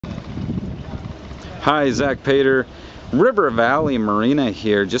Hi, Zach Pater, River Valley Marina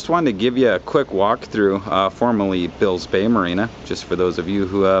here. Just wanted to give you a quick walkthrough, formerly Bills Bay Marina, just for those of you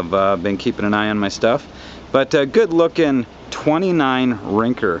who have been keeping an eye on my stuff. But a good looking 29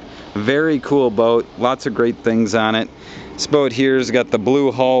 Rinker. Very cool boat, lots of great things on it. This boat here's got the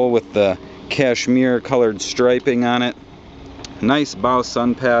blue hull with the cashmere colored striping on it. Nice bow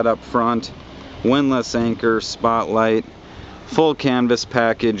sun pad up front, windlass anchor, spotlight, full canvas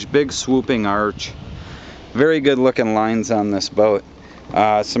package, big swooping arch. Very good looking lines on this boat.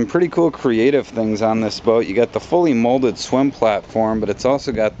 Some pretty cool creative things on this boat. You got the fully molded swim platform, but it's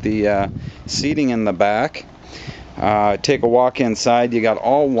also got the seating in the back. Take a walk inside. You got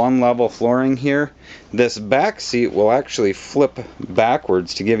all one level flooring here. This back seat will actually flip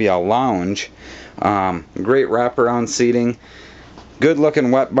backwards to give you a lounge. Great wraparound seating. Good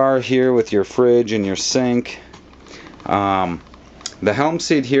looking wet bar here with your fridge and your sink. The helm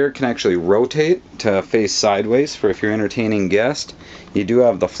seat here can actually rotate to face sideways for if you're entertaining guests. You do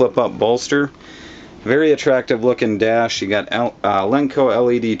have the flip up bolster. Very attractive looking dash. You got Lenco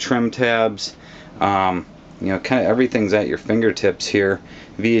LED trim tabs. You know, kind of everything's at your fingertips here.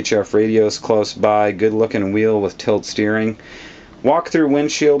 VHF radios close by. Good looking wheel with tilt steering. Walk through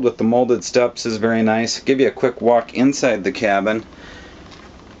windshield with the molded steps is very nice. Give you a quick walk inside the cabin.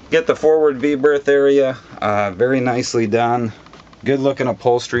 Get the forward V-berth area. Very nicely done. Good looking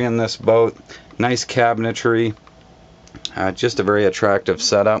upholstery in this boat. Nice cabinetry. Just a very attractive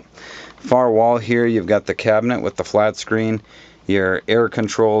setup. Far wall here, you've got the cabinet with the flat screen, your air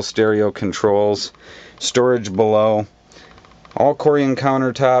controls, stereo controls, storage below. All Corian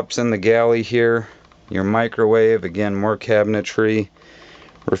countertops in the galley here. Your microwave, again, more cabinetry.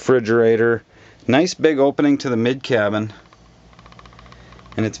 Refrigerator. Nice big opening to the mid cabin.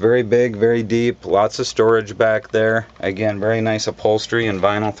 And it's very big, very deep, lots of storage back there. Again, very nice upholstery and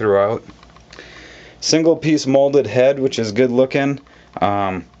vinyl throughout. Single piece molded head, which is good looking.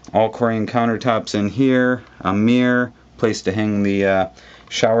 All Corian countertops in here. A mirror, place to hang the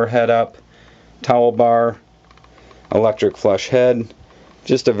shower head up. Towel bar, electric flush head.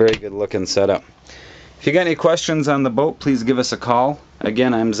 Just a very good looking setup. If you got any questions on the boat, please give us a call.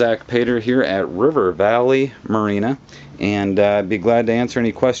 Again, I'm Zach Pater here at River Valley Marina, and I'd be glad to answer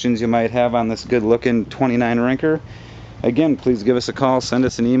any questions you might have on this good looking 29 Rinker. Again, please give us a call, send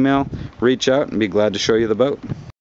us an email, reach out, and be glad to show you the boat.